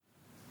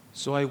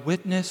So I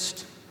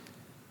witnessed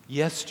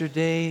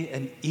yesterday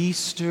an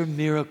Easter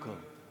miracle.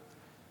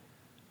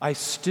 I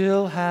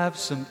still have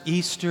some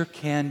Easter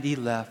candy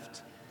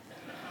left.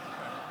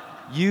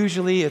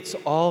 Usually it's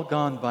all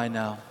gone by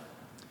now.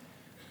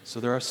 So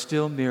there are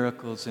still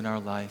miracles in our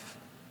life.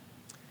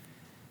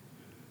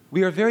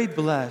 We are very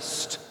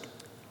blessed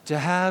to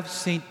have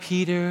St.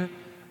 Peter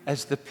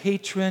as the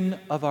patron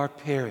of our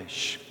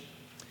parish.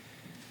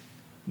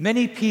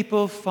 Many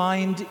people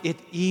find it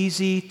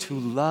easy to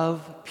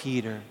love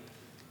Peter.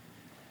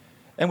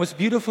 And what's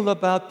beautiful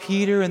about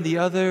Peter and the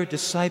other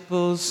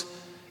disciples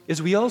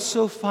is we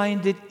also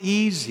find it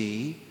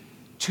easy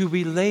to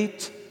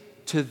relate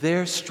to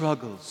their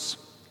struggles,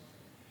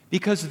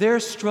 because their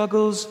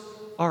struggles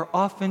are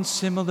often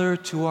similar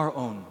to our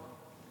own.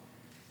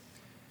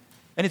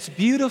 And it's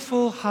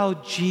beautiful how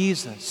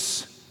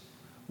Jesus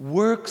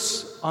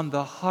works on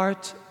the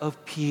heart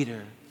of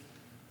Peter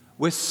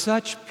with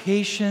such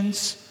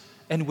patience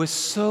and with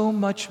so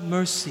much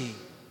mercy.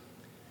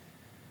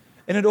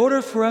 And in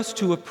order for us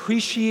to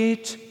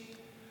appreciate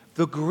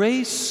the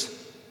grace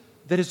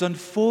that is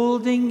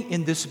unfolding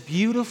in this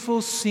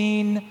beautiful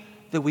scene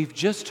that we've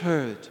just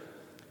heard,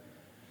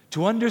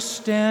 to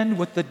understand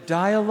what the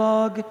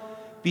dialogue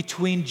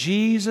between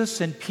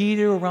Jesus and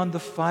Peter around the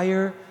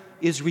fire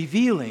is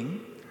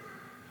revealing,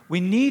 we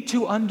need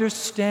to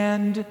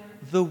understand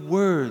the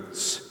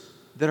words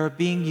that are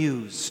being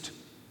used.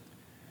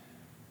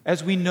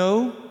 As we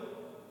know,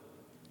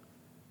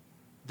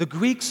 the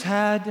Greeks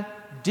had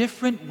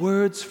different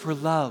words for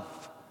love.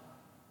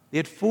 They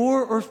had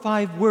 4 or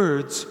 5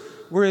 words,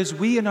 whereas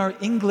we in our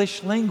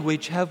English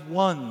language have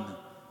 1.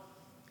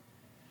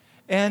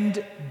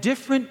 And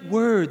different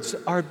words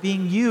are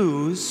being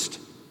used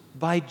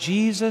by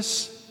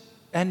Jesus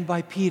and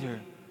by Peter.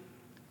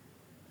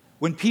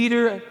 When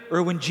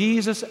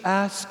Jesus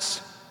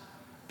asks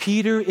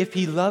Peter if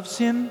he loves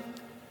him,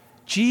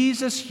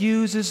 Jesus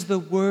uses the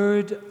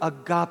word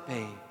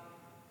agape,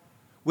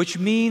 which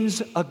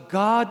means a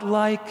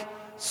godlike,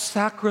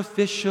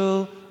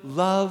 sacrificial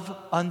love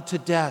unto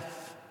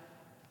death.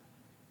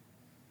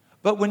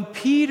 But when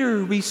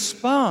Peter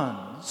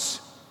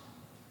responds,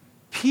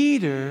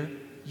 Peter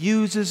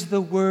uses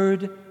the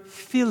word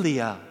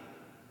philia,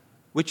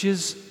 which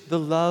is the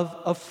love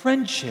of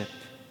friendship.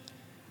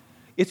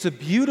 It's a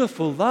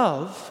beautiful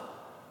love,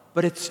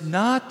 but it's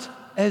not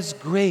as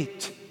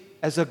great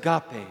as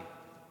agape.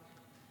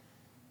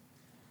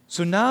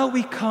 So now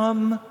we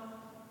come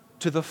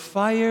to the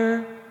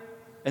fire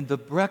and the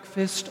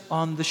breakfast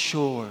on the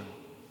shore.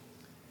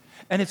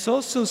 And it's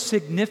also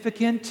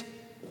significant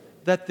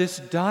that this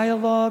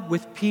dialogue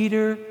with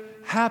Peter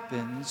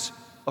happens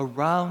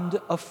around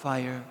a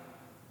fire.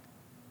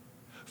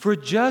 For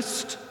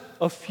just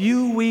a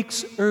few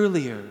weeks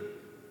earlier,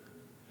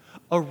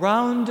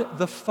 around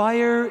the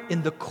fire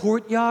in the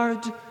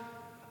courtyard,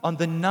 on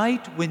the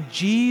night when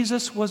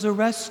Jesus was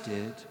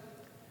arrested,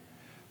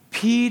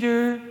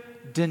 Peter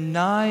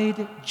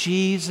denied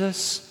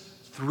Jesus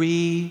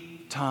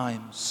 3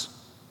 times.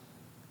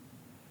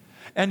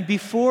 And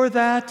before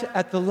that,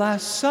 at the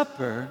Last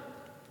Supper,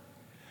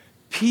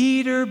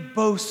 Peter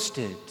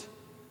boasted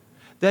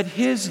that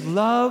his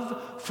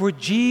love for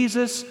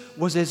Jesus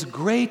was as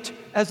great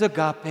as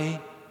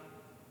agape.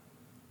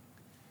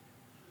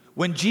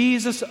 When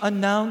Jesus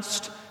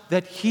announced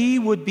that he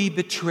would be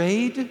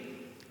betrayed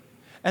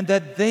and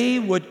that they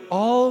would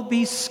all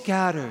be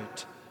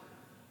scattered,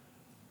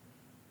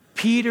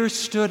 Peter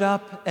stood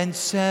up and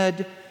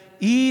said,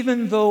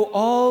 "Even though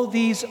all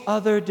these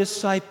other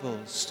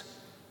disciples,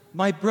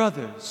 my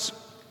brothers,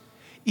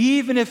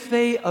 even if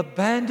they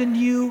abandon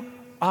you,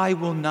 I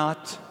will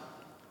not.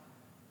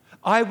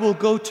 I will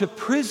go to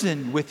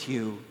prison with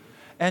you,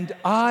 and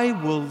I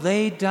will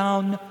lay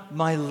down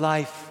my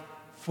life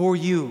for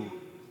you."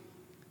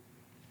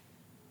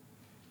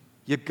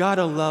 You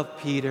gotta love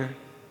Peter.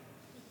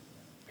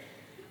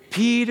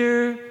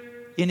 Peter,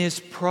 in his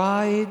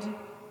pride,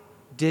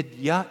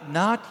 did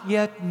not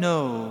yet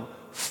know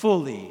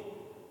fully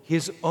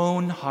his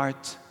own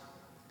heart.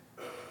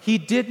 He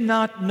did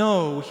not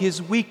know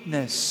his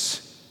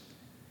weakness.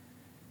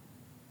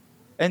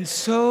 And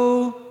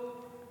so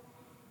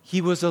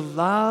he was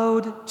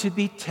allowed to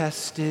be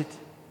tested.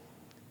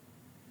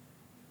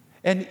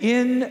 And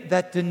in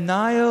that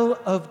denial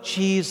of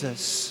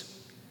Jesus,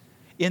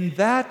 in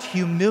that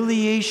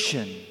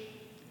humiliation,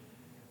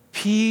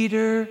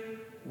 Peter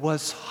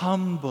was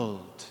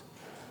humbled.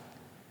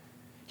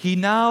 He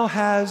now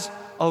has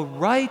a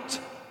right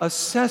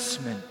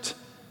assessment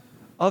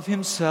of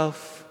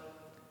himself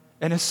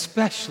and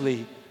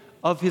especially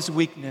of his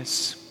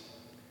weakness.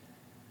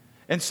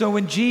 And so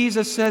when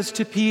Jesus says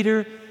to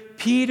Peter,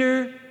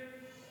 "Peter,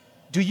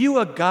 do you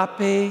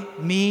agape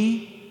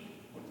me?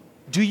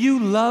 Do you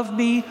love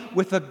me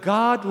with a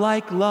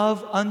God-like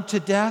love unto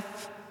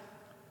death?"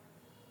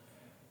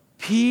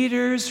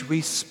 Peter's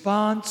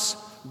response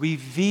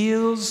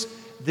reveals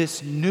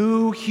this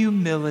new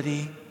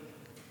humility.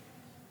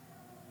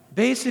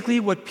 Basically,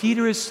 what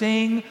Peter is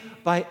saying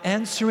by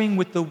answering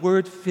with the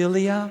word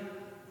philia,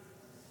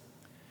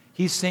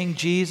 he's saying,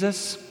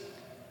 "Jesus,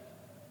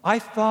 I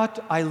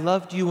thought I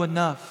loved you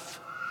enough.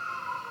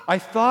 I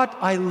thought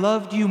I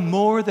loved you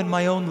more than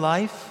my own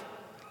life.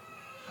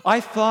 I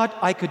thought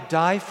I could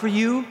die for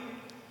you,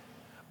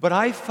 but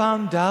I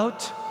found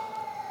out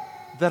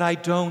that I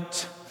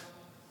don't.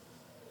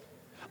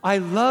 I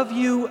love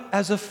you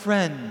as a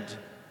friend,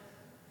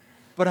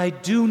 but I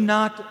do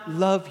not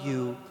love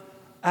you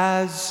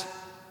as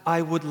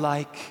I would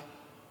like.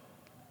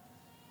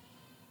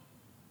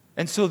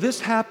 And so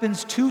this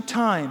happens 2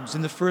 times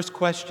in the first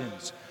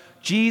questions.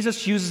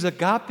 Jesus uses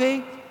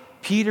agape,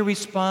 Peter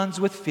responds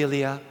with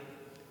philia.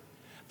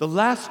 The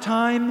last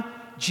time,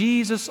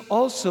 Jesus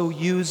also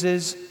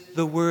uses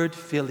the word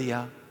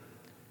philia.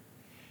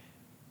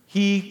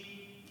 He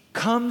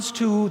comes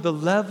to the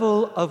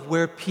level of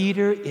where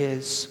Peter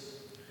is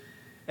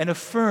and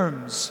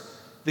affirms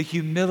the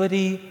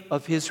humility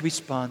of his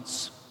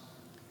response.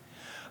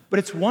 But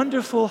it's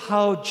wonderful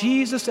how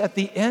Jesus, at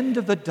the end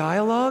of the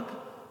dialogue,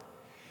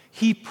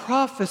 he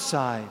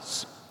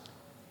prophesies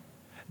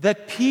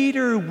that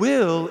Peter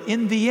will,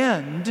 in the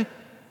end,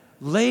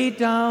 lay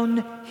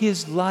down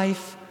his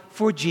life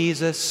for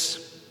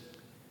Jesus.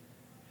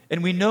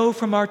 And we know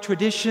from our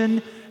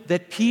tradition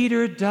that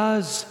Peter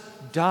does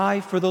die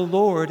for the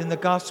Lord in the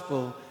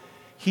gospel.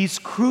 He's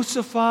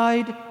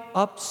crucified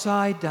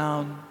upside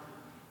down.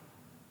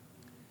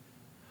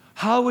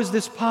 How is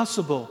this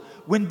possible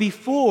when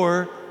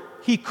before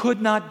he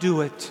could not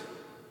do it?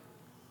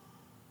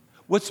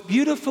 What's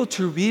beautiful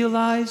to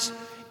realize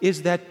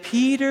is that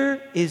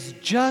Peter is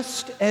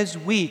just as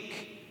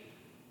weak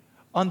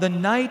on the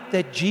night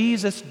that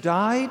Jesus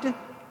died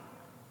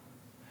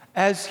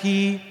as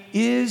he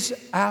is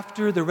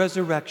after the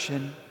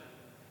resurrection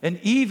and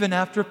even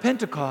after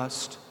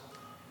Pentecost.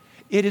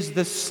 It is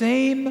the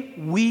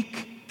same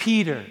weak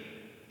Peter.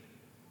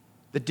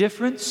 The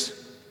difference?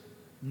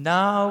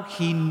 Now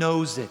he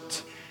knows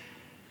it.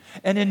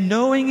 And in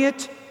knowing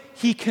it,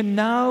 he can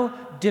now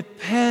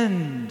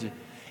depend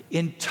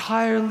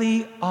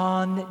entirely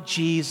on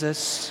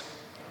Jesus.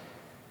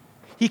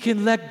 He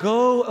can let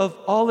go of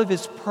all of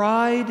his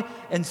pride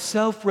and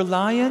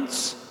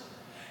self-reliance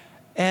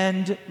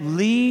and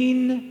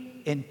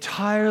lean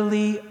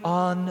entirely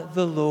on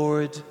the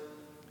Lord.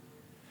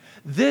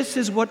 This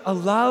is what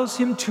allows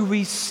him to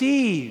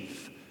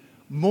receive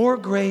more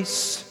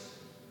grace,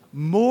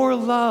 more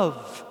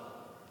love.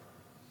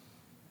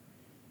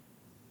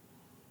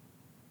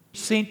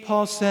 St.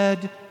 Paul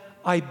said,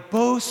 I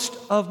boast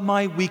of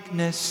my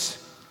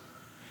weakness,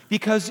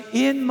 because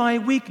in my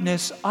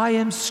weakness I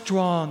am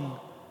strong.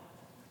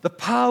 The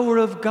power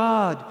of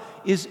God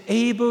is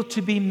able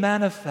to be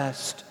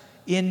manifest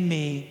in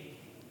me.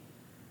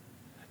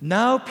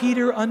 Now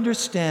Peter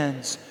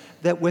understands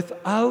that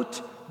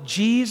without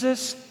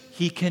Jesus,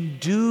 he can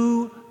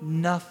do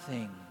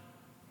nothing.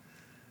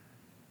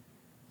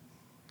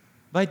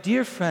 My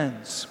dear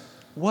friends,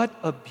 what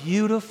a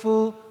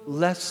beautiful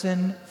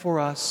lesson for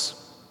us.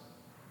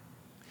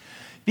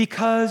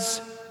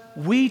 Because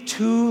we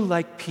too,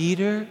 like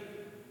Peter,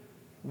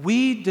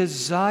 we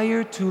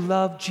desire to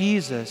love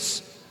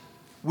Jesus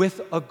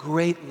with a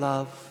great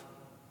love.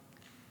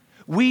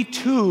 We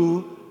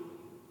too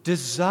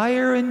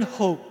desire and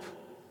hope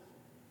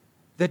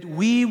that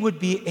we would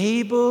be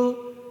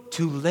able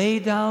to lay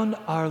down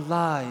our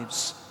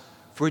lives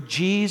for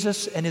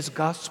Jesus and his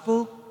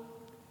gospel,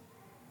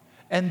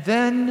 and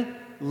then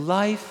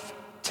life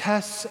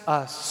tests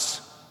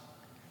us.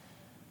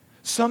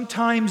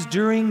 Sometimes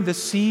during the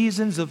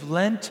seasons of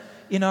Lent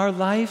in our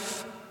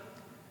life,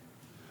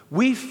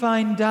 we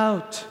find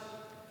out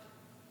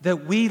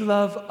that we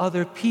love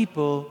other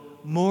people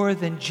more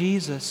than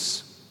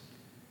Jesus.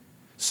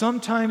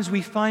 Sometimes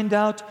we find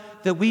out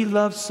that we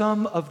love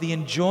some of the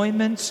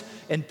enjoyments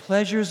and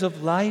pleasures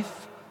of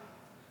life,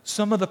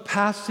 some of the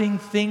passing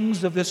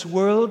things of this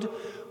world.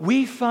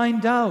 We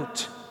find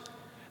out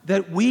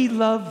that we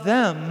love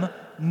them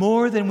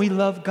more than we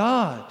love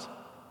God.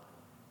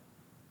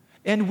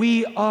 And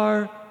we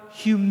are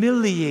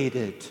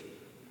humiliated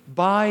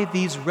by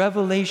these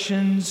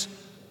revelations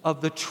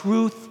of the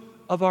truth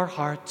of our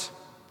heart.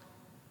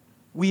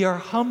 We are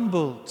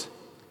humbled.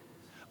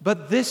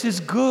 But this is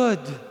good.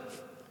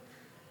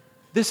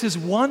 This is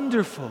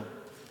wonderful.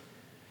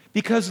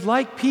 Because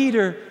like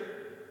Peter,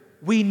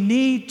 we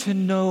need to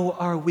know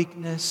our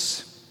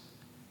weakness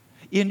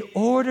in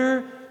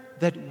order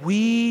that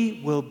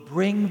we will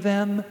bring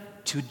them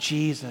to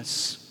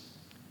Jesus.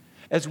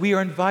 As we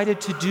are invited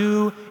to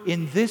do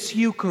in this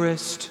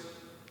Eucharist,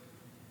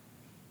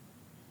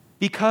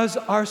 because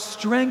our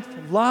strength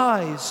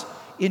lies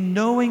in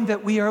knowing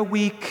that we are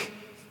weak,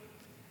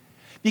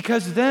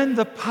 because then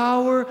the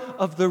power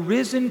of the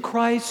risen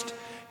Christ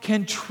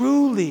can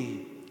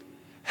truly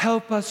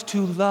help us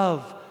to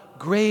love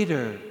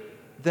greater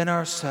than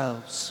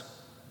ourselves.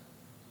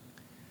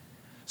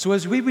 So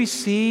as we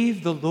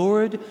receive the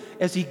Lord,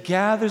 as he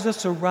gathers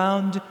us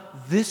around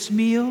this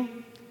meal,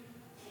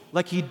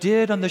 like he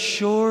did on the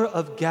shore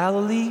of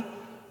Galilee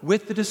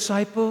with the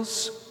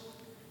disciples,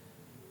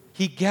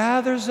 he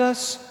gathers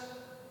us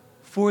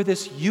for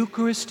this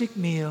Eucharistic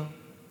meal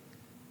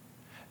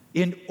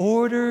in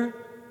order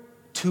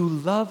to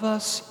love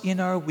us in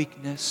our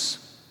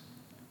weakness,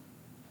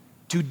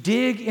 to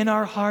dig in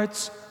our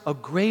hearts a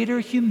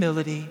greater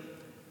humility,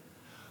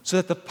 so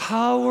that the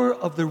power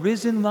of the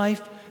risen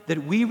life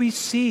that we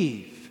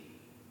receive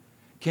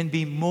can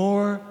be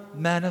more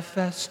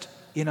manifest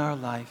in our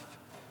life.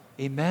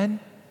 Amen.